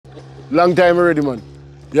Long time already, man.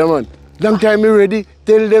 Yeah, man. Long time me ready.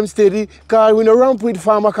 Tell them steady. Cause we no ramp with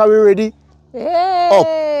farmer cause we ready. Yay.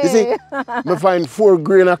 Up. You see? Me find 4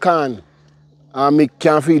 grain a can. And me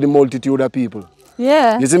can feed the multitude of people.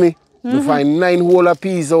 Yeah. You see me? Me find 9 whole of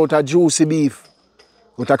peas out of juicy beef.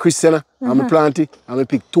 Out of Christiana. And me plant it. And me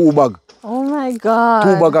pick 2 bag. Oh my God.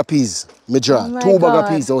 2 bag of peas. Me draw. Oh 2 bag of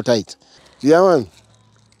peas out of it. Yeah, man.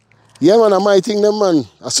 Yeah, man, I might think them, man.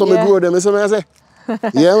 I saw me grow them, you see me I say?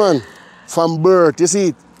 Yeah, man. From birth, you see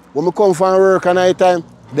it? When I come from work at night time,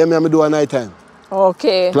 them I do at night time.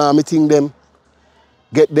 Okay. Plant me thing them,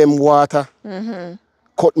 get them water,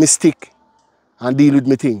 cut me stick, and deal with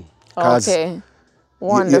me thing. Okay.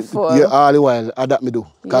 Wonderful. You all the while, that me do.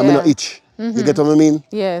 Because me not itch. You get what I mean?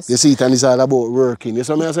 Yes. You see it, and it's all about working. You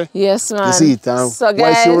see what I say? Yes, man. You see it, and so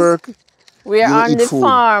guys, once you work, we are on the food.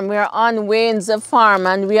 farm. We are on Wayne's farm,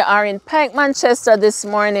 and we are in Bigwood Manchester this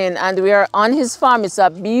morning, and we are on his farm. It's a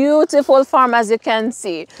beautiful farm, as you can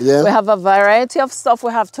see. Yeah. We have a variety of stuff.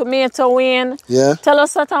 We have tomato, Wayne. Yeah. Tell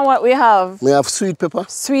us what we have. We have sweet pepper.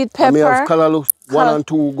 Sweet pepper. And we have callaloo. 1 and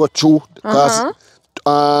 2 go through. Because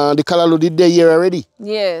the callaloo did the year already.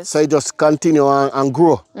 Yes. So it just continue and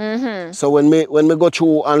grow. So when me go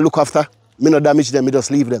through and look after, me not damage them, me just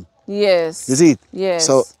leave them. Yes. You see it? Yes.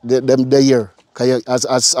 So the year,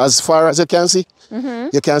 as far as you can see,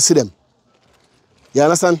 you can see them. You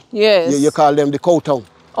understand? Yes. You call them the cow tongue.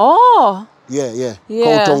 Oh. Yeah. Yeah.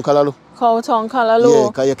 Cow tongue callaloo. Cow tongue callaloo. Yeah,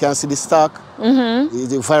 because you can see the stalk.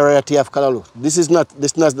 The variety of callaloo. This is not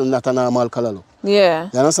a normal callaloo. Yeah.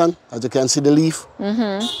 You understand? As you can see the leaf.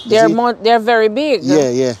 They're very big.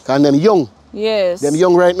 Yeah. And them young. Yes. Them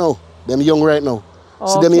young right now.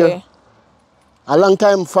 See them here? A long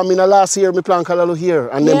time from in the last year, me plant callaloo here,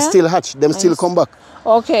 and them still hatch, them still come back.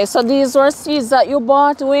 Okay, so these were seeds that you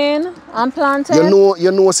bought, Wayne, and planted?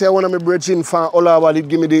 You know, say one of my brethren from Olawa did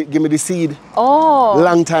give me the seed. Oh.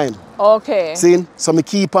 Long time. Okay. See? So me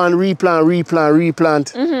keep on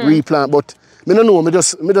replant, but me don't know, me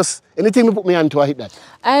just anything me put me on to I hit that.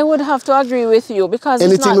 I would have to agree with you because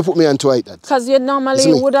anything me put me on to I hit that. Because you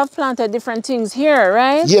normally would have planted different things here,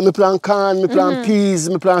 right? Yeah, me plant corn, me plant peas,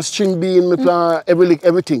 me plant string bean, me plant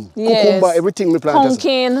everything. Yes. Cucumber, everything me plant.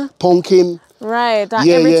 Pumpkin. Right, and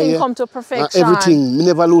everything come to perfection. Everything, me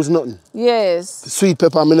never lose nothing. Yes. Sweet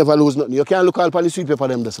pepper, me never lose nothing. You can't look all the sweet pepper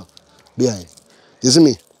them there, so behind. You see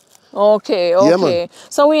me? Okay. Yeah,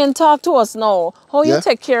 so Wayne, talk to us now. How you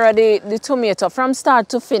take care of the tomato from start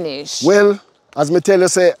to finish? Well, as me tell you,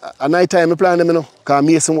 say, at night time, I plant them, you know, because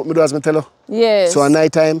me what me do as me tell you. Yes. So at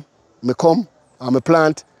night time, me come and me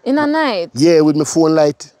plant. In a night? Yeah, with my phone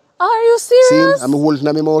light. Are you serious? See, I'm holding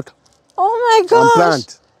in my mouth. Oh my gosh. And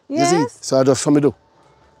plant. Yes. You see? So I just some me do.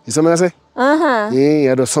 You see what I say?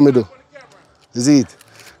 Yeah, I just some me do. You see it?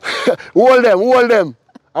 hold them.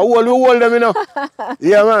 We hold them, you know.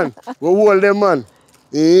 Yeah, man. We hold them, man.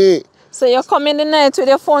 Yeah. So you come in the night with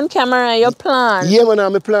your phone camera and you plant? Yeah, man,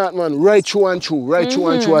 I'm a plant, man. Right through and through. Right through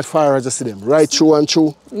and through as far as I see them. Right through and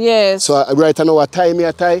through. Yes. So right now I tie,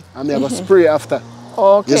 and I go spray after.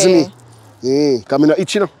 Okay. You see me? Yeah. Because I not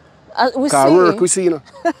itch, you know. We see. I work, we see, you know.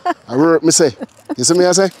 I work, me say. You see me,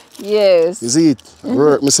 I say? Yes. You see it? I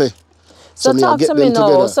work, me say. So talk to me now.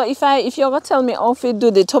 Together. So if you're gonna tell me how to do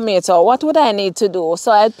the tomato, what would I need to do?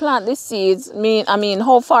 So I'd plant the seeds. I mean,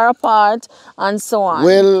 how far apart and so on.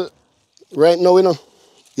 Well, right now, you know,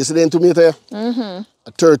 you see them tomato here?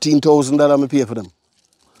 $13,000 I pay for them.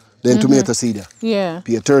 Then tomato seed. Yeah.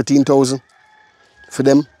 Pay $13,000 for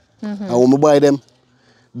them. And when I buy them,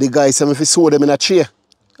 the guy said if I sow them in a tray.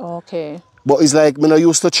 Okay. But it's like me not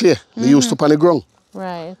used to tray. Me used to on the ground.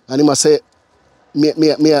 Right. And he must say, me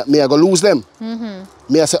I go lose them.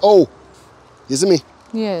 Me I say, oh, you see me?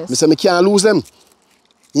 Yes. Me say, me can't lose them.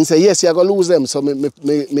 He say, yes, you go lose them. So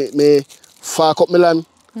me fark up my land.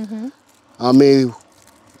 And me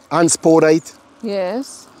hands powder it.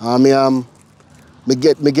 Yes. And me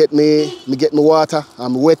get me water.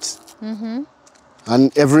 I'm wet.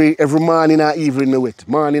 And every morning and evening me wet.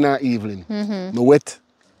 Morning and evening. Me wet.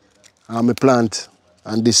 And me plant.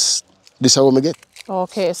 And this how me get.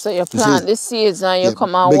 Okay, so you plant the seeds and you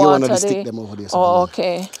come and water the... stick them over there. Oh,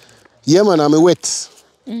 okay. Yeah, man, I'm wet.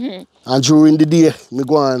 And during the day, me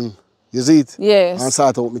go and, you see it? Yes. And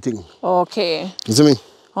start out my thing. Okay. You see me?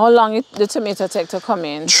 How long the tomato take to come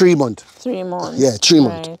in? 3 months. 3 months. Yeah, 3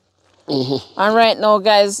 months. Right. And right now,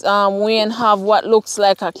 guys, Wayne have what looks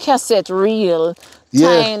like a cassette reel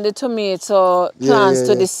tying the tomato plants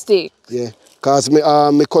to the stick. Yeah. Because me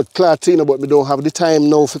cut cloth, you know, but me don't have the time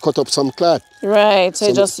now to cut up some cloth. Right, so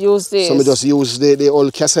you just use this. So me just use the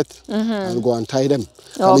old cassette and go and tie them.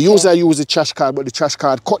 And I use the trash card, but the trash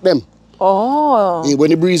card cut them. Oh.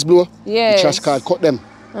 When the breeze blow, yes. the trash card cut them.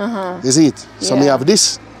 You see it? So me have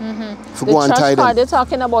this. For The go and tie trash them. card they're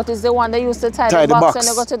talking about is the one they used to tie the box when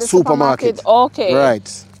they go to the supermarket. Okay.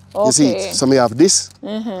 Right. Okay. You see it? So me have this.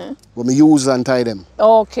 What me use and tie them.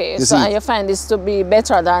 Okay. You so see and you find this to be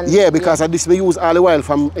better than... Yeah, because of this we use all the while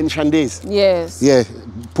from ancient days. Yes. Yeah.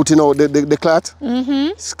 Putting out the cloth.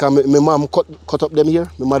 My mom cut up them here.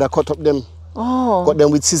 My mother cut up them. Oh. Cut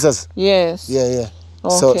them with scissors. Yes. Yeah.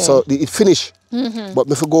 Okay. So it finished. But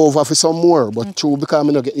me go over for some more, but true because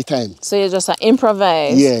I don't get the time. So you just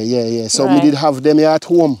improvise? Yeah. So me did have them here at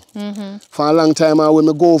home. For a long time, when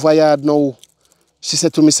me go over yard now, she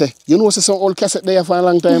said to me, say, you know, some old cassette there for a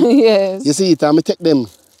long time? Yes. You see it, and me take them.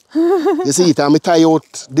 You see it, and me tie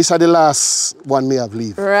out. This are the last one me have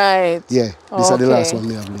leave. Right. Yeah, this are the last one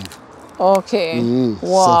me have leave. Okay.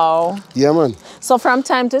 Wow. So, yeah, man. So from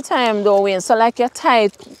time to time, though, Wayne, so like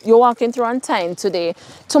you're walking through on tying today.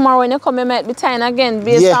 Tomorrow when you come, you might be tying again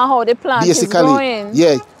based on how the plant is growing.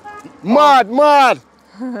 Yeah. Mad.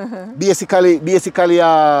 Basically,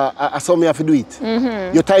 I saw me have to do it.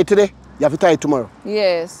 You tie today, you have to tie tomorrow.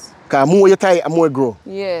 Yes. Because more you tie, more grow.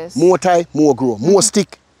 Yes. More tie, more grow. More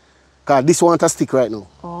stick. Because this one a stick right now.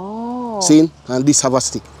 Oh. See? And this have a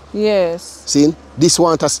stick. Yes. See? This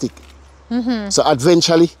one a stick. So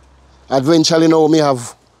eventually now me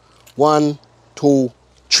have 1, 2,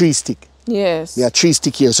 3 stick. Yes. Yeah, 3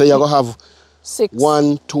 stick here. So you're going to have 6.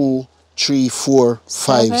 1, 2, 3, 4, 5,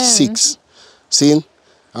 7. 6. See?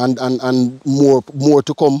 And more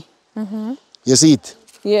to come. You see it?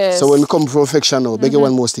 Yes. So when we come for perfection now, beg you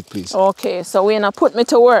one more stick, please. Okay, so we're gonna put me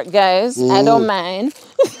to work, guys. I don't mind.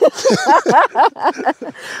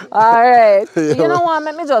 All right. You know what?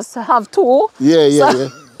 Let me just have 2.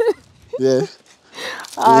 Yeah.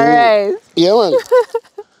 All right. Yeah, man.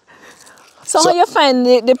 So how you find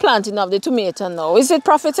the planting of the tomato now? Is it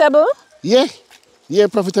profitable? Yeah,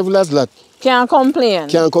 profitable as lot. Can't complain.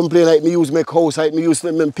 Can't complain like me use make house, like me use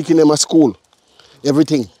me picking them at school.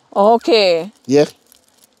 Everything. Okay. Yeah.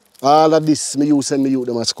 All of this me use and me use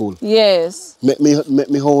them at school. Yes. Make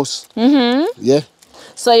me house. Yeah.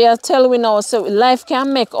 So you tell me now, so life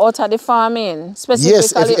can make out of the farming,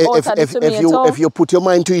 specifically out of the tomato? If you put your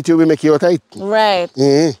mind to it, you will make it out of it. Right.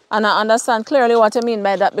 And I understand clearly what you mean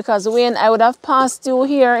by that, because when I would have passed you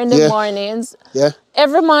here in the mornings,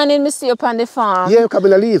 every morning I see you up on the farm. Yeah, come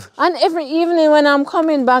in and leave. And every evening when I'm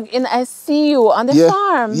coming back in, I see you on the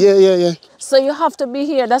farm. Yeah. So you have to be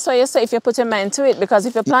here. That's why you say if you put your mind to it, because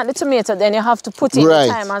if you plant the tomato, then you have to put in the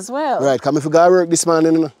time as well. Right, come if you go to work this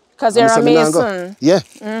morning, you know. Because you're a mason. Yeah.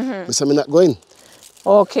 So I'm not going.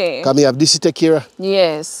 Okay. Because I have this to take care of.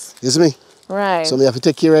 Yes. You see me? Right. So I have to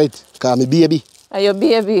take care of it. Because I'm a baby. Are you a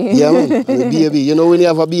baby? Yeah, man. I'm a baby. You know when you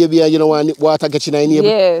have a baby and you don't want water getting in your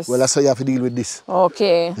neighbor? Yes. Well, that's how you have to deal with this.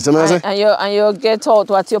 Okay. You see what I'm saying? And you get out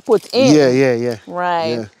what you put in? Yeah.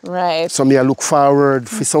 Right. So I look forward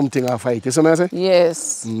for something I fight. You see what I'm saying?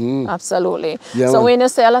 Yes. Absolutely. Yeah, so man. when you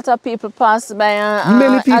say a lot of people pass by and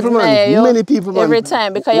many people, man. Every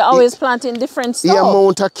time, because you're always planting different stuff. The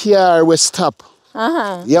amount of care we stop.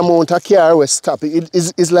 The amount of care we stop.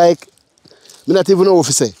 It's like, I not even know what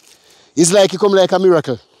to say. It's like it come like a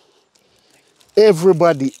miracle.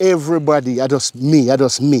 Everybody, I just me.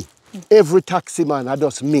 Every taxi man, I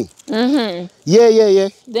just me. Yeah.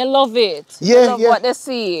 They love it. Yeah, they love what they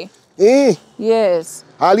see. Yes.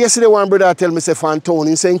 All yesterday one brother tell me, say, Fantone,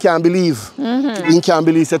 he say he can't believe. He can't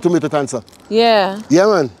believe, say, tomato cancer. Yeah. Yeah,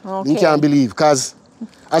 man. Okay. He can't believe, because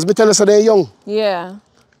as me tell you, so they're young. Yeah.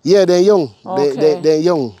 Yeah, they're young. Okay. They're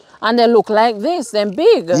young. And they look like this, they're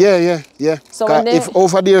big. Yeah. So when they... If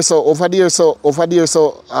over there,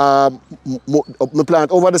 me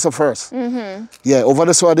plant over there first. Yeah, over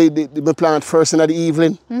there so me plant first in the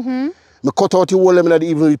evening. Me cut out the whole them in the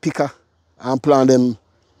evening with picker and plant them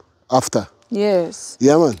after. Yes.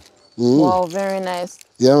 Yeah, man. Wow, very nice.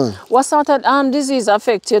 Yeah, man. What sort of disease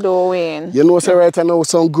affect you though, Wayne? You know, so right now,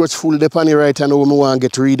 some growth full depend on right now when I want to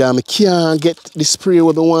get rid of. I can't get the spray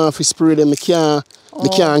what I want to spray them. I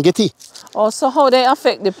can't get it. Oh, so how they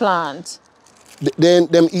affect the plant? Then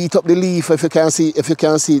them eat up the leaf. If you can see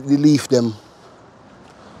the leaf, them.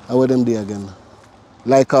 How are them there again?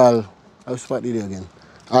 Like all, how spot it there again?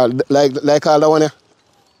 Like all that one here.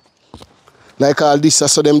 Like all this, I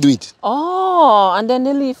saw them do it. Oh, and then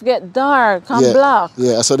the leaf get dark and black.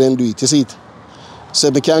 Yeah, I saw them do it. You see it? So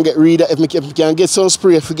if I can get rid of, if I can get some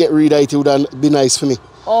spray, if I get rid of it, it would be nice for me.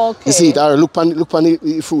 Okay. You see it? All right, look on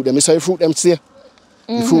the fruit them. You see the fruit them see?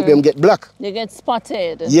 The fruit them get black. They get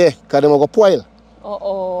spotted. Yeah, because them go spoil.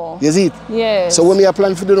 You see it? Yes. So when I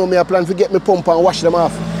plan for do now, I plan to get my pump and wash them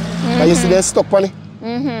off. And you see them stuck on it?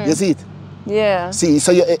 You see it? Yeah. See,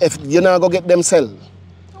 so if you're not going to get them sell.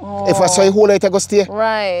 Oh. If I say whole night I go stay,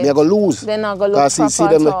 right. me I go lose. They're not going to look proper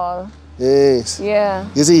them, at all. Yes. Yeah.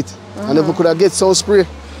 You see it? And if we could have get some spray,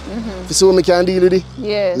 if you see what me can deal with it,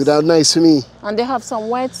 yes. it would have nice for me. And they have some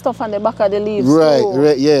white stuff on the back of the leaves right, too.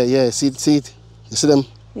 Right, yeah. See it? You see them?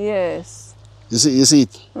 Yes. You see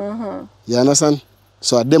it? You understand?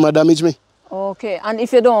 So them are damage me. Okay, and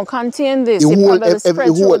if you don't contain this, it probably spread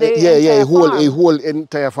through the entire farm. A whole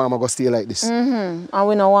entire farm go stay like this. And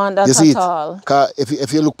we don't want that you see at all. Because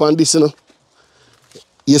if you look on this, you know,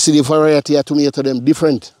 you see the variety of tomato them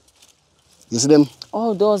different. You see them?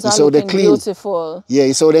 Oh, those are looking beautiful. Yeah,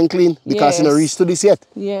 you saw them clean because you don't reach to this yet.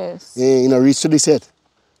 Yes. You don't reach to this yet.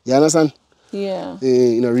 You understand? Yeah.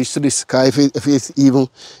 You know, reach to this. Because if it's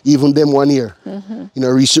even them 1 year, you know,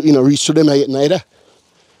 reach to them yet neither.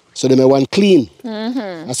 So they may want clean.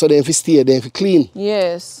 And so they have to stay, they have to clean.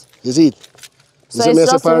 Yes. You see it? So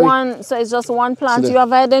it's just one plant you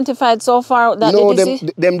have identified so far that no,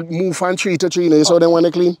 them move from tree to tree. You know, you saw them want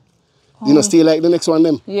to clean. You know, stay like the next one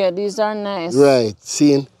them. Yeah, these are nice. Right,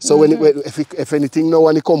 seeing. So if anything now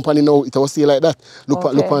on the company now, it will stay like that. Look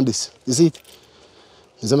on this. You see it?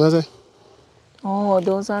 You see what I'm saying? Oh,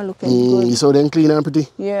 those are looking good. You saw them clean and pretty?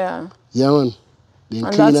 Yeah. Yeah, man. And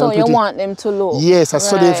that's how you want them to look. Yes, I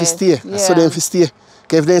saw them to stay. I saw them to stay.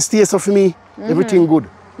 Because if they stay so for me, everything good.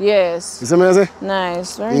 Yes. You see what I'm saying?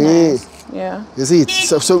 Nice, very nice. Yeah. You see it?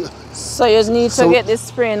 So you need to get this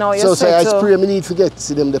spray now. So I spray, me need to get,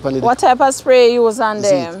 see them depending. What type of spray you use on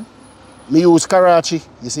them? Me use Karachi,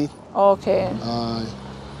 you see? Okay.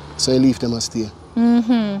 So I leave them and stay.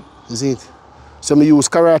 You see it? So me use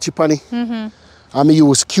Karachi panny. And me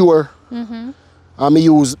use Cure. And me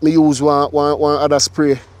use one other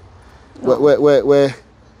spray where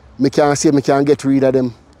me can say me can get rid of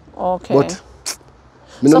them. Okay. But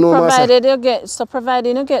provided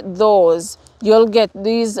you get those, you'll get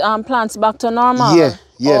these plants back to normal. Yeah.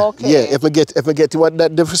 Okay. Yeah. If I get what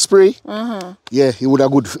that different spray, yeah, it would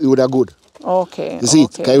have good. Okay. You see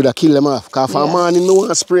it? Because it would have kill them off. Because for a man, you know want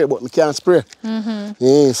to spray, but me can't spray.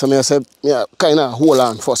 Yeah, so I say, yeah, kind of hold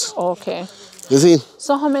on first. Okay. You see?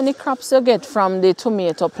 So how many crops you get from the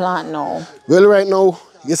tomato plant now? Well, right now,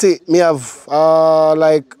 you see, me have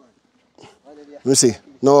let me see,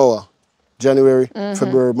 no, January,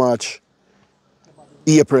 February, March,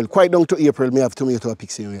 April. Quite down to April, me have tomato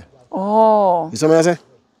picks here. Oh. You see what I say?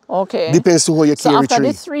 Okay. Depends to how you carry So after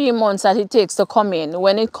the 3 months that it takes to come in,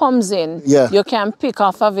 when it comes in, you can pick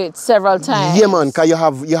off of it several times. Yeah, man, because you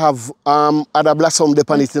have other blossom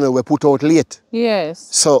depending on, you know, we put out late. Yes.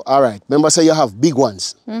 So all right, remember, say you have big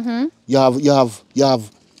ones. You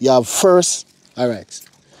have first. All right.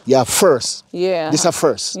 You have first. Yeah. This is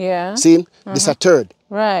first. Yeah. See? This is third.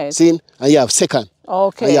 Right. See? And you have second.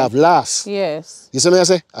 Okay. And you have last. Yes. You see what I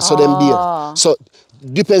say? I saw them beer. So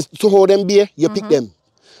depends to how them beer, you pick them.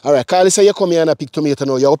 All right, Carly say you come here and pick tomato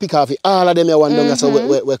now. You pick off all of them you want down, so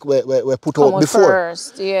we put out before.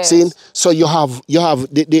 First, yes. See? So you have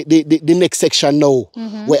the next section now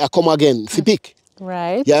where I come again if you pick.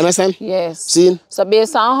 Right. You understand? Yes. See? So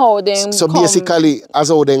based on how they come. So basically, as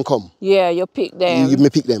how they come. Yeah, you pick them. You may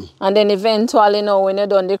pick them. And then eventually, you know, when you're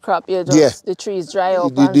done the crop, you just, the trees dry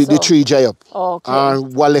up. The tree dry up. Okay.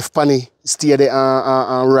 And what left panny stay there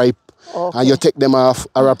and ripe. Okay. And you take them off,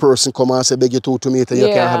 or a person come and say, beg you 2 tomatoes, you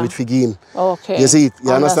can have it for gain. Okay. You see it?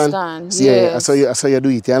 You understand? See, yes. I saw you do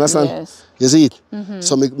it. You understand? Yes. You see it?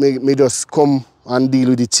 So me just come and deal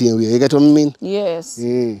with it same way. You get what I mean? Yes.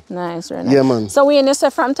 Nice, very nice. Yeah, man. So when you say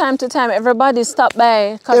from time to time, everybody stop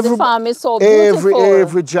by because the farm is so beautiful.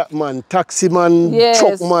 Every jack man, taxi man,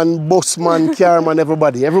 truck man, bus man, car man,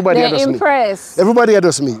 everybody. They're impressed. Me. Everybody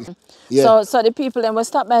does me. Yeah. So the people then will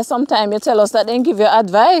stop by sometime, you tell us that they give you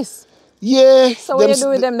advice. Yeah. So what you do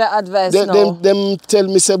with them the advice now? Them tell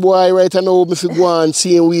me, say, boy, right now, me fi go on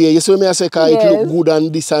same way. You see me I say, cause it look good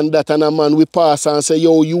and this and that, and a man we pass and say,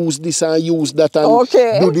 yo, use this and use that and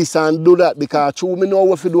do this and do that, because true, me know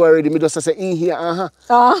what to do already. Me just say, in here,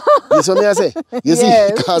 You see me I say? You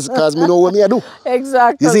see? Cause me know what me I do.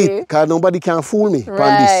 Exactly. You see? Cause nobody can fool me.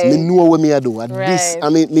 Right. This. Me know what me I do. And this, I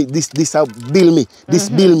mean, this build me. This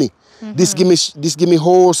build me. This give me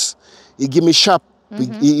horse. It give me shop.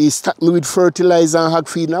 He stack me with fertilizer and hog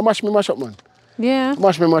feed. And I mash up, man. Yeah. I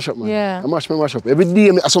mash up, man. Yeah. I mash up. Every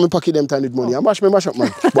day, I saw me pocket them time with money. I mash up, man.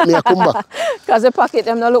 But me I come back. Because the pocket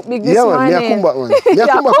them not look big this morning. Yeah, man. Me I come back, man. Me I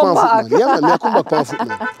come back pan foot, man. Yeah, man. Me I come back pan foot,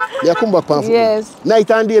 man. Me I come back pan foot, Yes. man.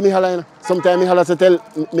 Night and day, me holla, you know. Sometimes me holla to tell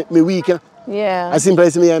me weak, you know. Yeah. As simple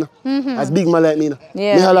as me, you know. As big man like me, you know.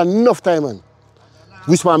 Yeah. Me holla enough time, man.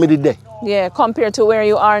 Whisper me did day. Yeah, compared to where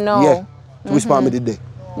you are now. Yeah. Whisper me did day.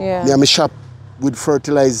 Yeah. Me and me shop. with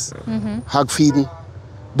fertilize, hog feeding,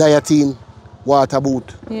 dieting, water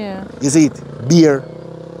boot. Yeah. You see it? Beer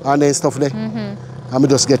and then stuff there. And I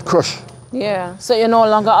just get crushed. Yeah. So you're no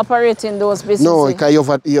longer operating those businesses? No, because you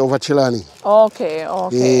over Chilani. Okay,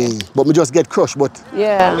 okay. Yeah. But me just get crushed, but...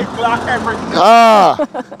 Yeah.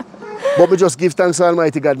 But me just give thanks to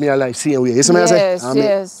Almighty God me alive, same way. You see what I say?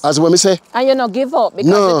 Yes. As what me say? And you not give up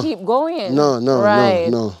because you keep going. No.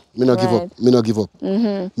 Me not give up. Me not give up.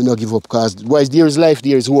 Me not give up because while there is life,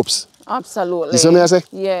 there is hopes. Absolutely. You see what I say?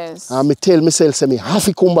 Yes. And me tell myself, say me have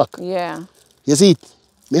to come back. Yeah. You see it?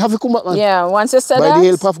 Me have to come back, man. Yeah, once you said that. By the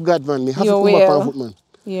help of God, man, me have to come back on foot, man.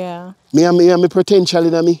 Yeah. Me have me potential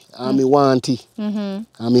in me, and me want it. And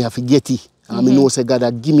me have to get it. And me know say God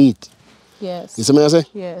a give me it. Yes. You see me I say?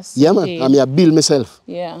 Yes. Yeah, man. And me a build myself.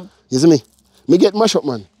 Yeah. You see me? Me get mash up,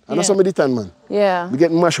 man. And that's how me done, man. Yeah. Me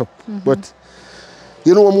get mash up. But,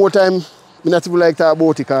 you know, one more time, me not even like that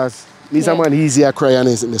about it because me a man easier cry and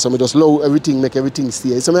everything. So me just love everything, make everything stay.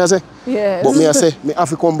 You see me I say? Yes. But me I say, me have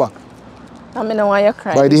to come back. I mean, why you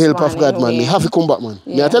cry? By the help of God, man. Me have to come back, man.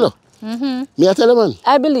 Me I tell you. Me I tell you, man.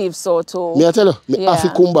 I believe so too. Me I tell you. Me have to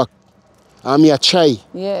come back. And me a try.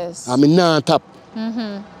 Yes. And me not tap.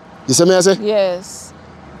 You see me I say? Yes.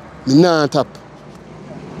 Me not tap.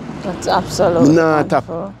 That's absolutely Me not tap.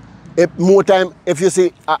 If more time, if you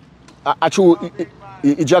see a true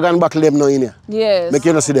dragon back them now in here. Yes. Make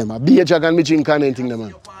you not see them. Be a dragon me drink and anything,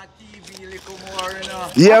 man.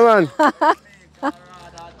 Yeah, man.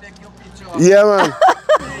 Yeah, man.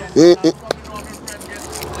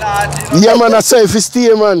 Yeah, man, a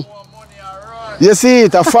self-esteem, man. You see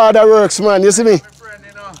it, a father works, man. You see me?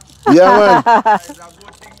 Yeah, man.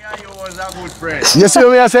 You see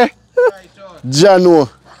what I say? Jano.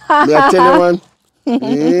 Me I tell you, man.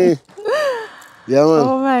 Yeah, man.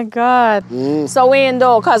 Oh my God. So Wayne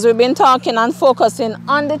though, because we've been talking and focusing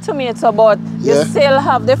on the tomato, but you still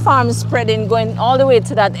have the farm spreading going all the way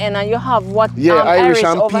to that end, and you have what Irish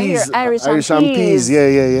and over peas. here. Irish and peas.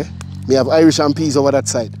 Yeah. We have Irish and peas over that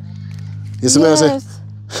side. You see what I say?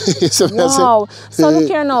 Wow. So look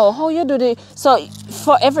here now, how you do the so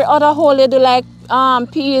for every other hole you do like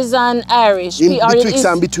peas and Irish. Betwixt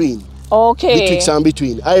and between. Okay. Betwixt and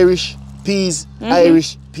between. Irish, peas,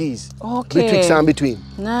 Irish, peas. Okay. Betwixt and between.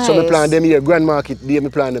 Nice. So me plant them here, Grand Market Day me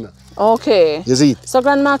plant them. Okay. You see it? So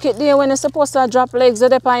Grand Market Day when you're supposed to drop legs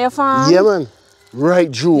up on your farm? Yeah, man. Right,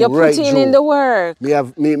 Drew. You're putting in the work. Me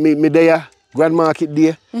have me there, Grand Market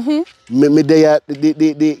Day. Me there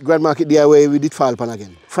the Grand Market Day where we did fall pan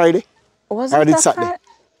again. Friday? Was or it did Saturday?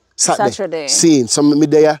 Saturday. Seeing. So me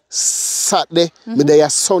there Saturday, me there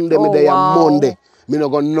Sunday, me there Monday. Me not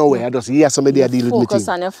go nowhere. I just hear somebody deal with me. Focus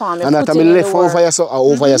on your farm. And after me left over here so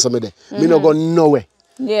over here somebody. Me not go nowhere.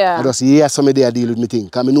 Yeah. I just hear somebody deal with me thing.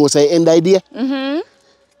 Cause me know say end idea.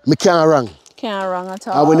 Me can't wrong. Can't wrong at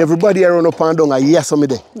all. And when everybody around up and down, I hear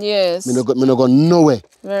somebody. Yes. Me not go nowhere.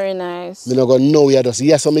 Very nice. Me not go nowhere. I just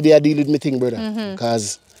hear somebody deal with me thing, brother.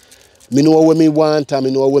 Cause me know what me want and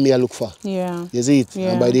me know what me look for. Yeah. You see it?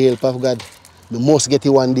 Yeah. And by the help of God, me must get it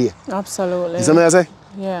one day. Absolutely. You see what I say?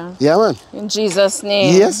 Yeah. Yeah, man. In Jesus'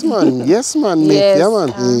 name. Yes, man. Yes, man. Yes. Yeah,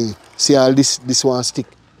 man. See all this one stick.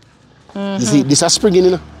 You see, this is springing,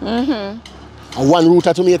 you know. A one root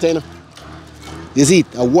of tomato, you know. You see it?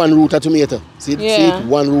 A one root of tomato. See it?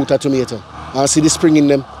 One root of tomato. And see the springing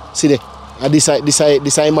them. See there? And this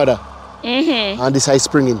side mother. And this side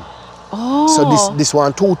springing. Oh. So this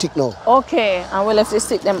one too thick now. Okay. And we'll have to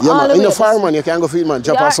stick them Yeah, all man. the In way. the farm, man, you can't go feed, man.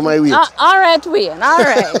 Drop off some of my weight. All right, Wayne. All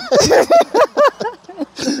right.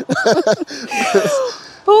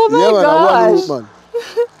 Oh my gosh. A one root, man.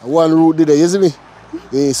 A one root did it, you see me?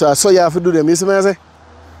 So I saw you have to do them, you see me I say?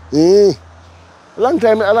 A long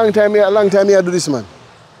time I do this, man.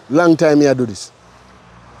 Long time I do this.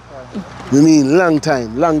 You mean long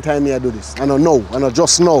time I do this. I don't know, I don't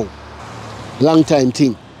just know. Long time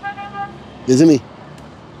thing. You see me?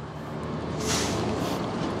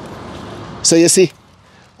 So you see,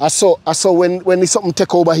 I saw when something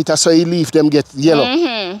take over it, I saw you leaf them get yellow.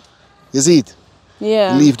 You see it?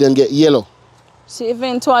 Yeah. Leaf them get yellow. So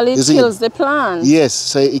eventually it kills the plant. Yes,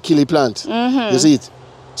 so it kill the plant. You see it?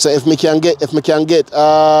 So if me can get the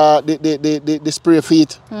spray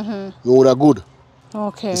feet, me would have good.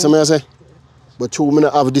 Okay. You see me I say? But you me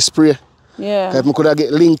not have the spray. Yeah. If me could have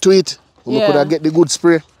get linked to it, me could have get the good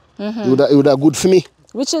spray. It would have good for me.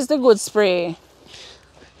 Which is the good spray?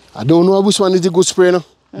 I don't know which one is the good spray now.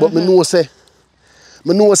 But me know say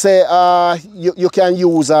you can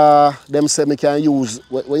use them say me can use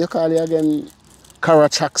what you call it again?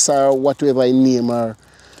 Carachax or whatever in name or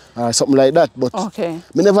something like that. But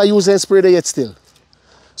me never use any spray there yet still.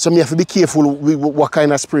 So me have to be careful with what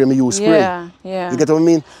kind of spray me use spray. Yeah, yeah. You get what I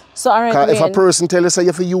mean? So all right, if a person tell us you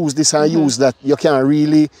have to use this and use that, you can't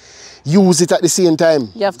really use it at the same time.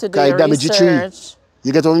 You have to do your damage research. The tree.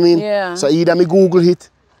 You get what I mean? Yeah. So either me Google it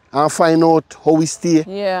and find out how it stay,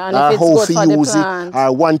 yeah, and or if it's how good to for the use plant. it,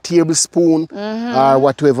 or 1 tablespoon, or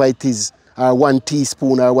whatever it is, or 1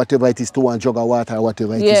 teaspoon, or whatever it is to 1 jug of water, or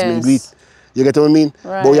whatever it is. Me do it. You get what I mean?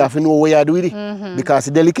 Right. But you have to know what you do with it because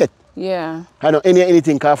it's delicate. Yeah. I know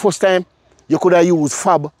anything, because first time you could have used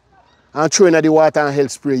fab and throw in the water and help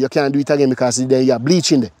spray. You can't do it again because then you have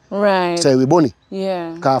bleach in there. Right. So we bunny.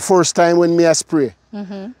 Yeah. Because first time when me a spray,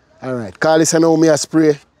 all right, Carly said now me a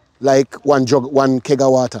spray like 1 keg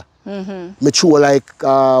of water. Me throw like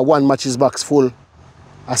 1 matches box full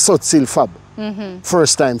of salt seal fab.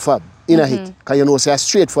 First time fab in a hit. Because you know it's a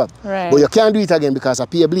straight fab. Right. But you can't do it again because I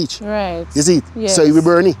pay bleach. Right. You see it? Yes. So you will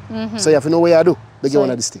burn it. So you have to know what you do. Make you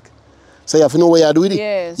one of the stick. So you have to know what you do with it.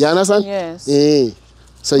 Yes. You understand? Yes. Yeah.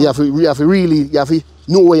 So you have to know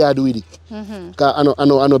what you do with it. Because I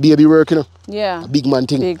know baby work, you know. Yeah. A big man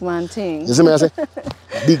thing. Big man thing. You see me I say?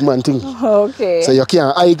 A big man thing. Okay. So you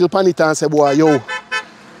can't idle pan it and say, boy, yo,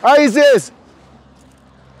 how is this?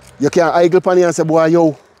 You can't idle pan it and say, boy,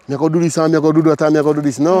 yo, me go do this and me go do that and me go do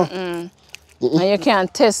this. No. And you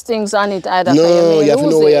can't test things on it either. No, you have to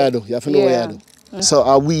know what you do. You have to know Yeah. what you do. So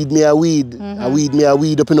I weed me a weed. I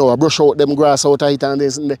weed up, you know. I brush out them grass out of it and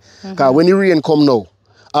this and that. Because when the rain come now,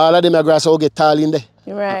 all of them grass will get tall in there.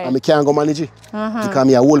 Right. And I can't go manage it. Because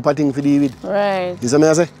me a whole thing for deal with. Right. You see me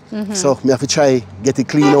I say? So me have to try get it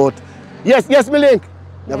clean out. Yes, me link.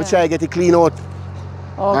 Me have to try get it clean out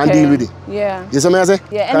and deal with it. Yeah. You see me I say?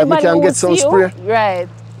 Yeah. Because me Anybody can who get some see you, spray. right.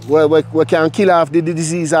 We can kill off the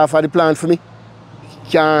disease off of the plant for me.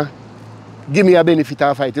 Can give me a benefit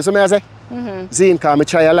of it. You see me I say? See, because I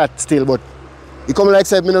try a lot still, but it come like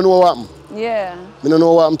said, I don't know what happened. Yeah. I don't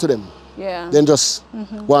know what happened to them. Yeah. Then just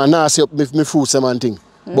want to nasty up my fruits and thing.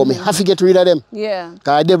 But me have to get rid of them. Yeah.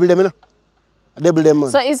 Because I devil them, you know. I devil them, man.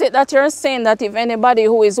 So is it that you're saying that if anybody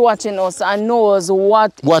who is watching us and knows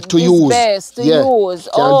what to is use, best to use,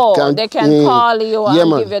 they can call you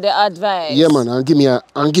and give you the advice? Yeah, man, and give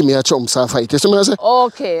me a chumps of fight. You see what I say?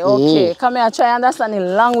 Okay. Come here, try understanding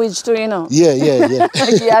language too, you know. Yeah.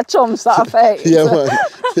 Yeah, chumps of fight. Yeah, man.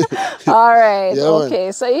 All right. Yeah, okay.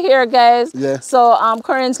 Man. So you hear, guys. Yeah. So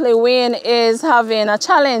currently Wayne is having a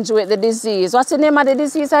challenge with the disease. What's the name of the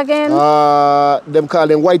disease again? Them call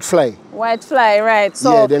them white fly. White fly, right?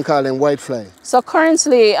 So yeah, them call them white fly. So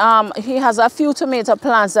currently, he has a few tomato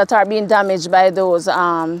plants that are being damaged by those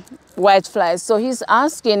white flies. So he's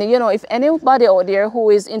asking, you know, if anybody out there who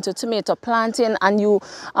is into tomato planting and you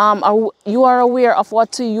are aware of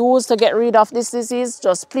what to use to get rid of this disease,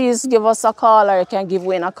 just please give us a call, or you can give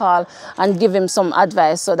Wayne a call and give him some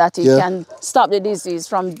advice so that he can stop the disease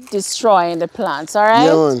from destroying the plants. All right?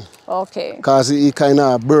 Yeah, man. Okay. Because it kind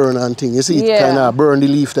of burn and thing. You see, it kind of burn the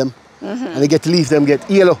leaf them. And they get the leaf them get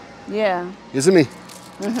yellow. Yeah. You see me?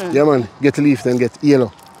 Yeah, man. Get the leaf them get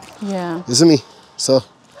yellow. Yeah. You see me? So,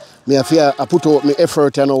 I put out my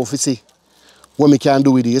effort and now to see what me can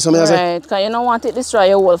do with it. You see me? Right, because you don't want it to destroy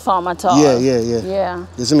your whole farm at all. Yeah.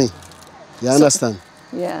 You see me? You understand?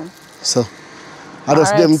 Yeah. So, I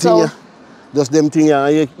just them thing, just them thing,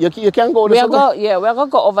 you can go there. We're going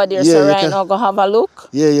to go over there, so right now go have a look.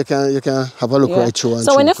 Yeah, you can have a look right through.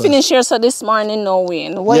 So when you finish here, so this morning, no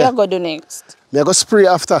Wayne, what you going to do next? I go spray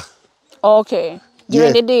after. Okay.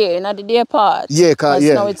 During the day, not the day part? Yeah, because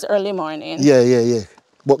now it's early morning. Yeah.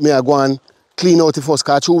 But I go and clean out the first,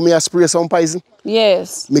 because I spray some poison.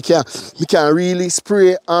 Yes. I can't really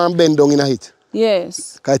spray and bend down in a hit.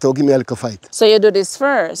 Yes. Because it will give me a little fight. So you do this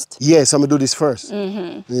first? Yes, I'm going to do this first.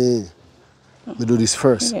 Yeah. I do this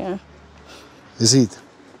first. Yeah. You see it?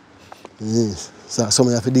 Yes. So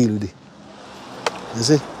I have to deal with it. You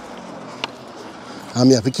see?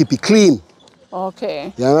 And I have to keep it clean.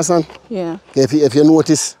 Okay. You understand? Yeah. If you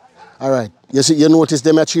notice, all right, you notice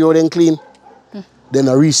them actually out and clean, then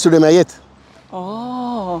I reach to them yet.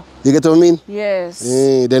 Oh. You get what I mean? Yes.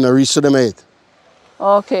 Yeah, then I reach to them yet.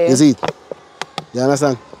 Okay. You see it? You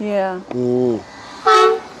understand? Yeah.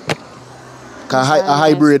 Cause a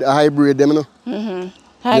hybrid them, you know?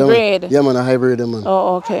 Hybrid? Yeah, man, a hybrid them, man.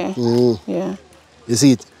 Oh, okay. Yeah. You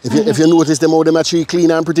see it? If you notice them how them actually clean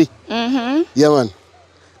and pretty. Yeah, man.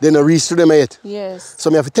 Then I reach to them yet. Yes. So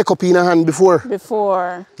I have to take up in a hand before. You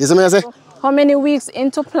see what I say? How many weeks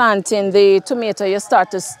into planting the tomato you start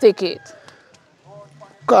to stick it?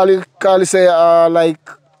 Carly say like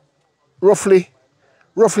roughly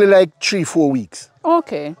like 3-4 weeks.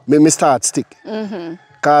 Okay. Me start stick.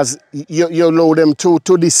 Because you allow them to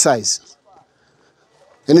this size.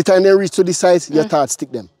 Anytime they reach to this side, you start stick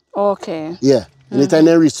them. Okay. Yeah. Anytime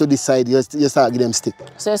they reach to this side, you start give them stick.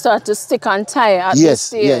 So you start to stick and tie at this Yes,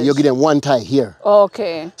 stage. yeah, you give them one tie here.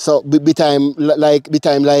 Okay. So be time like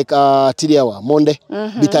today Monday,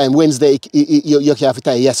 be time Wednesday you have to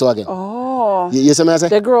tie yes so again. Oh. You see what I say?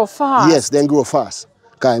 They grow fast. Yes, then grow fast.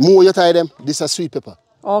 Okay, more you tie them, this is sweet pepper.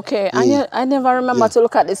 Okay, and I never remember to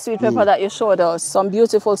look at the sweet pepper that you showed us. Some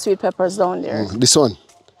beautiful sweet peppers down there. This one.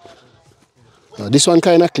 This one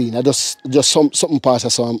kind of clean. I just something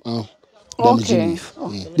passes some damaging leaf.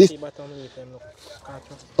 Okay. This,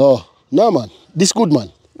 oh, no man. This good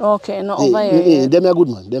man. Okay, not over here. Them are good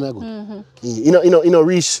man. Them are good. You know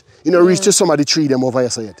reach to some of the tree them over here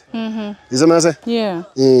so yet. You see what I say? Yeah.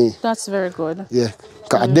 That's very good. Yeah.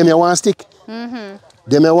 Cause them you want stick.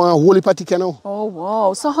 Them you want whole patika now. Oh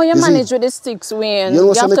wow. So how you manage with the sticks when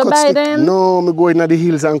you have to buy them? No, me go in the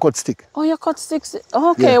hills and cut stick. Oh, you cut sticks.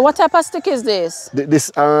 Okay, what type of stick is this?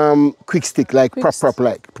 This quick stick, like prop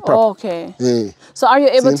like. Okay. Yeah. So are you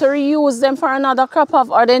able to reuse them for another crop of,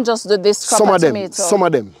 or then just do this crop of tomato?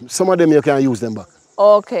 Some of them you can use them back.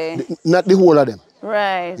 Okay. Not the whole of them.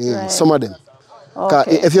 Right, right. Some of them.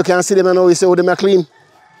 Okay. If you can see them now, you say, oh, them are clean.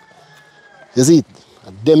 You see it?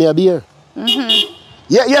 Them are beer.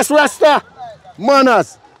 Yeah, yes, Rasta.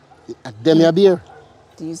 Manners. Them are beer.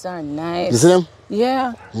 These are nice. You see them?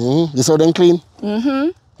 Yeah. You saw them clean?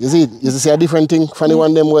 You see it? You see a different thing from the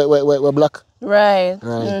one them were black? Right.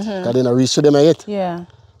 Right. Because they don't reach to them yet. Yeah.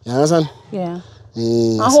 You understand? Yeah.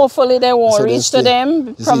 And hopefully they won't reach to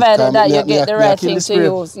them, provided that you get the right thing to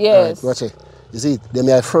use. Yes. Right, watch it. You see it? Them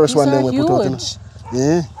are the first one them we put out. You know?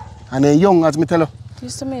 Yeah. And they're young, as me tell you.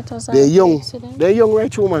 These tomatoes are they're young. They're young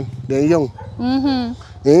right through, man. They're young.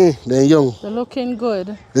 Yeah, they're young. They're looking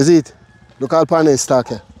good. You see it? Look how panel is stock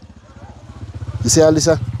here. You see all this?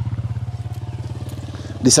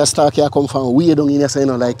 This is stock here come from way down in here, so you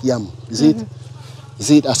know, like yam. You see it? You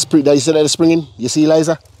see it? A spring, you see that springing? You see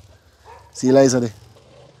Eliza? See Eliza there?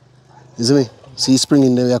 You see me? See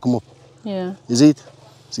springing there, come up. Yeah. You see it?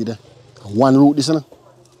 See there? One root, this one.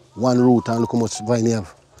 One root, and look how much vine you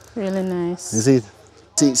have. Really nice. You see it?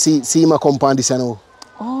 See my compound this now.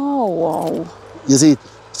 Oh, wow. You see it?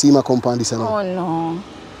 See my compound this now. Oh, no.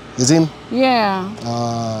 You see him? Yeah.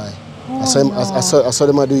 I saw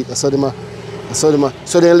them do it. I saw them.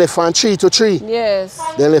 So they left from tree to tree. Yes.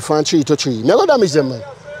 They left from tree to tree. Me go damage them, man.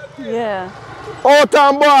 Yeah. Out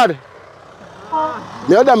on board.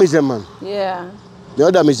 Me go damage them, man. Yeah. Me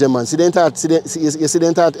go damage them, man. See them start. You see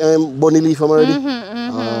them start bunny leaf them already.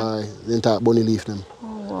 They start bunny leaf them.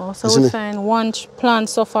 Oh, so we find one plant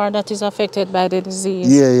so far that is affected by the disease.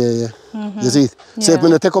 Yeah. You see it? So if we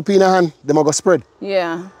don't take up in the hand, they might go spread.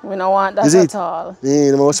 Yeah, we don't want that at all. Yeah,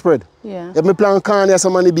 they might go spread. Yeah. If me plant corn, there's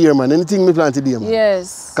some money beer, man. Anything me plant beer, man.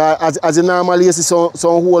 Yes. Cause as you normally you see some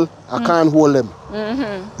hole, I can't hold them.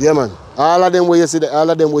 Yeah, man. All of them where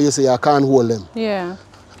you see, I can't hold them. Yeah.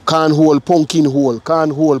 Can't hold, pumpkin hole.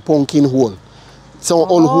 Can't hold, pumpkin hole. Some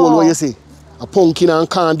old hole where you see, a pumpkin and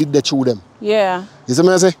corn did that through them. Yeah. You see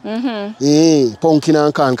what I say? Yeah, pumpkin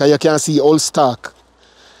and corn, because you can see all stalk.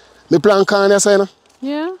 Me plant corn, you say, no?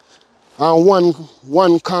 Yeah. And one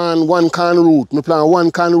can root. Me plant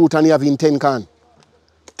one can root and you have in 10 can.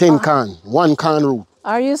 10 can. One can root.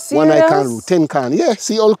 Are you serious? One I can root. 10 can. Yeah,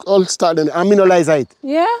 see all start and mineralize it.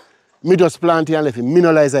 Yeah? Me just plant it and left it.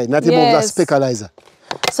 Mineralize it. Not even that speculizer.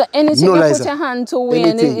 So anything you put your hand to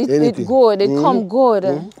win, it good. It come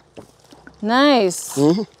good. Nice.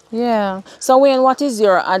 Yeah. So Wayne, what is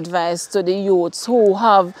your advice to the youths who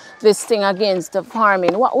have this thing against the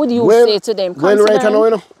farming? What would you say to them? Well, right now, you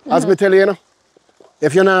know, as me tell you, you know,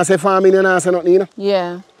 if you're not say farming, you're not say nothing, you know.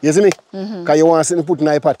 Yeah. You see me? Because you want to put in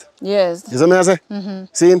a pot. Yes. You see me I say?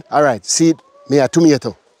 See? All right. See, me a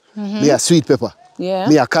tomato. Me a sweet pepper. Yeah.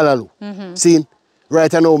 Me a callaloo. See?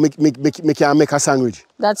 Right now, me can make a sandwich.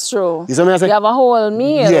 That's true. You see me I say? You have a whole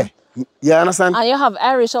meal. Yeah. You understand? And you have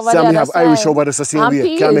Irish over there. So me have Irish over there, so same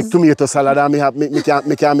way. Can make tomato salad and me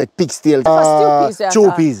can make pig's tail. Stew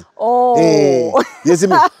peas. Oh. You see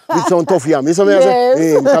me? With some tough yam. You see me?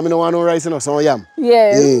 Yes. Because I don't want no rice, you know, some yam.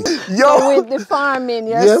 Yes. So with the farming,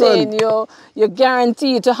 you're saying you're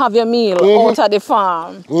guaranteed to have your meal out of the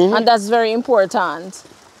farm. And that's very important.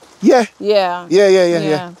 Yeah. Yeah.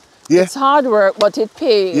 Yeah. It's hard work, but it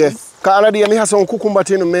pays. Yes. Because already I have some cucumber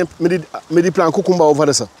thing, me did plant cucumber over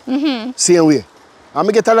there, sir. Same way. And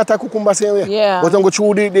I get a lot of cucumber same way. Yeah. But I go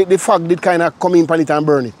through the fog did kind of come in on it and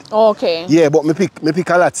burn it. Okay. Yeah, but me pick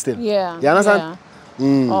a lot still. Yeah. You understand?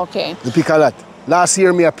 Yeah. Okay. Me pick a lot. Last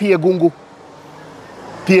year me a pea gungu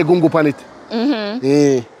on it.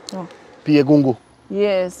 Yeah. Pea gungu.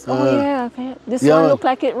 Yes. Oh yeah. Okay. This one look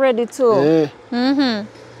like it ready too. Yeah.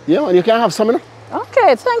 Yeah, man, you can have some, you know?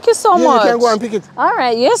 Okay, thank you so much. You can go and pick it. All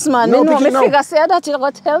right, yes, man. No, You know, pick it me figure say that you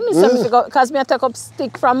got to tell me something because me I take up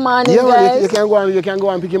stick from morning, Yeah, man, guys. you can go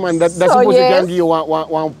and pick it, man. That's So, supposed yes. you can give you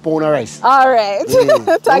one pound of rice. All right.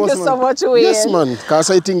 Thank you so much, Wayne. Yes, man. Because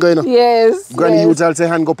I think, you know. Yes. Granny youths will say,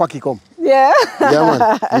 hand go pack it come. Yeah.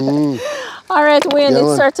 Yeah, man. All right, Wayne, Yeah, it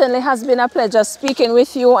man. certainly has been a pleasure speaking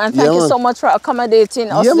with you, and thank Yeah, you man. so much for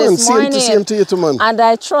accommodating us Yeah, man. this morning. Same to you too, man. And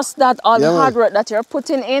I trust that all Yeah, the hard man. work that you're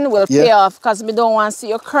putting in will Yeah. pay off, because we don't want to see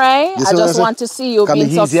you cry. You I see what just I want to see you Can being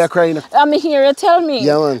be easier crying. I'm here, you tell me.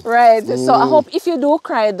 Yeah, man. Right. So I hope if you do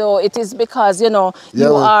cry, though, it is because, you know,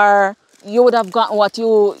 Yeah, you would have gotten what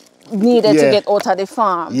you needed to get out of the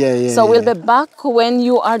farm. So we'll be back when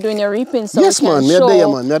you are doing your reaping. So yes, we can man. show,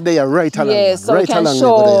 We're there right along. yes, so right we can along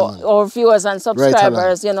show there, our viewers and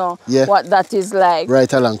subscribers, you know, Yeah. what that is like.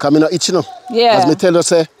 Right along. Come in, itch, you know. Yeah. As me tell you,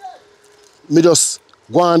 say, me just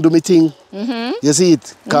go and do me thing. You see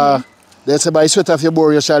it? Because they say, by sweat of your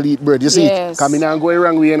bore, you shall eat bread. You see it? Come in and go the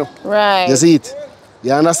wrong way, you know. Right. You see it?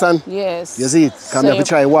 You understand? Yes. You see it? Come here to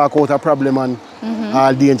try walk out a problem and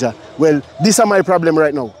all danger. Well, this is my problem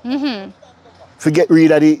right now. Forget rid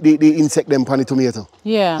of the insect them on the tomato.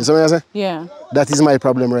 Yeah. You see what I say? Yeah. That is my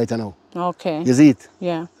problem right now. Okay. You see it?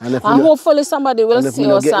 Yeah. And hopefully somebody will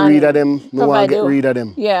see us get rid of them, no one get rid of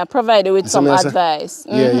them. Yeah, provide you with some advice.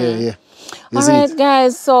 Yeah. All right,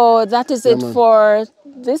 guys, so that is it for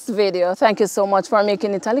this video. Thank you so much for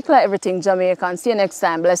making it a Likkle Everything Jamaican. See you next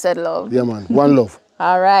time. Blessed love. Yeah, man. One love.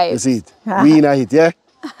 All right. You see it? We in a hit, yeah?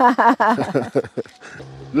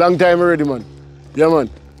 Long time already, man. Yeah, man.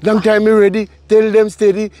 Long time we ready. Tell them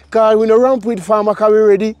steady. Because we no ramp with farmer because we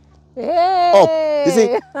ready. Yay. Up. You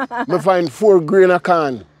see? I find 4 grain of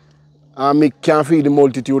corn. And I can feed the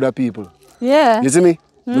multitude of people. Yeah. You see me?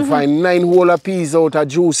 I find 9 whole of peas out of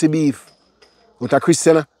juicy beef. Out of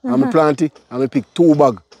Christiana. And I plant it. And I pick 2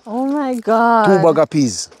 bags. Oh my God. 2 bags of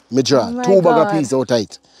peas. I draw. 2 bags of peas out of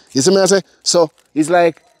it. You see me I say? So it's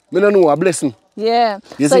like, I don't know, a blessing. Yeah.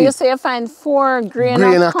 You so see? you say you find 4 grain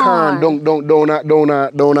of corn. Down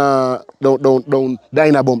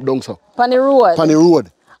diner bump down so. On the road. On the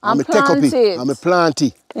road. And I take up it. And I plant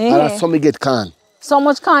it. And that's how I get corn. So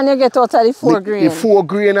much corn you get out of the 4 grain? The 4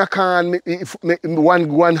 grain of corn,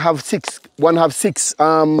 one have 6. One have 6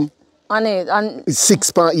 on it. And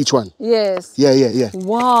 6 per each one. Yes. Yeah.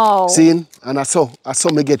 Wow. See? And I saw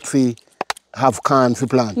me get free have corn for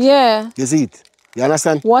plant. Yeah. You see it? You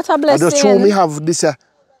understand? What a blessing. I just show me have this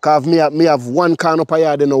because me have 1 corn up a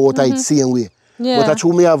yard and what I same way. Yeah. But I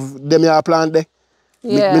show me have them here plant there.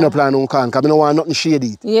 Yeah. Me no plant on corn because I don't want nothing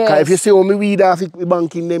shady. Yes. Because if you see how me weed off it, we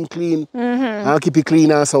banking them clean and keep it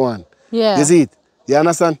clean and so on. Yeah. You see it? You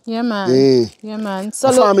understand? Yeah, man. Yeah, man.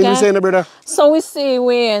 So farming we say, no, brother. So we see,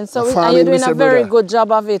 Wayne. So and you're doing a very good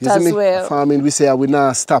job of it as well. Farming we say we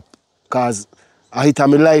not stop because I hit my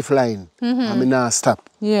lifeline and me not stop.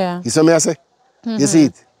 Yeah. You see me I say? You see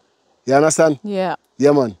it? You understand? Yeah.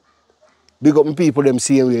 Yeah, man. Big up my people them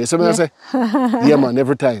same way. You see me I say? Yeah, man,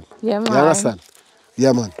 every time. Yeah, man. You understand?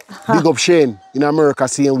 Yeah, man. Big up Shane in America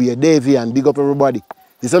same way. Davey and big up everybody.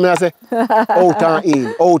 You see me I say? Out and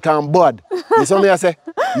in, out and bad. You see me I say?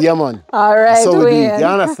 Yeah, man. All right, so we do Wayne. it. You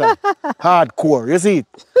understand? Hardcore. You see it?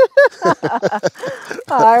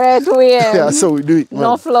 All right, Wayne. Yeah, so we do it, man.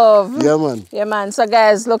 Enough love. Yeah, man. Yeah, man. So,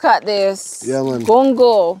 guys, look at this. Yeah, man.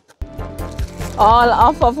 Gongo. All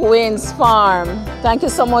off of Wayne's farm. Thank you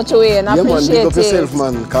so much, Wayne. I appreciate big up it. yourself,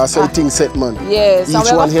 man. Because everything set, man. Yes.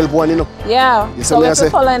 Each one help one, you know. Yeah. You So we have say?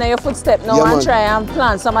 to follow in your footsteps now and try and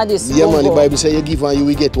plant some of this. Yeah, man. The gongo. Bible say you give and you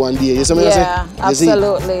will get one day. You see me I say? Yeah, You see?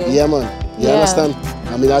 absolutely. Yeah, man. You understand?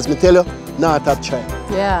 I mean, as me tell you, not top try.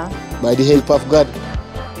 Yeah. By the help of God,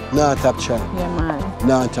 not top try. Yeah, man.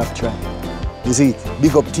 Not top try. You see it?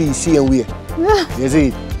 Big up T, same way. You see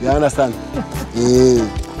it? You understand?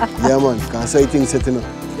 Yeah, man. Because say things set, you know.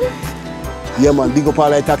 Yeah, man. Big up all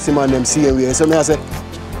the taxi man them same way. So me I say,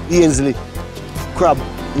 Ainsley, Crab,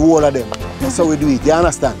 the whole of them. That's how we do it. You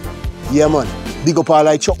understand? Yeah, man. Big up all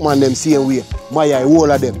the truck man them same way. Maya, the whole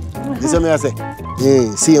of them. You see me I say?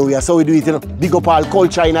 Yeah, same way. That's how we do it, you know. Big up all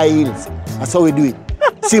culture in the hills. That's how we do it.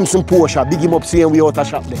 Simpson Porsche, big him up same way out of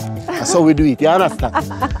shop there. That's how we do it. You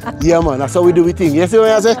understand? Yeah, man. That's how we do it thing. You see what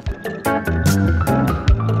I say?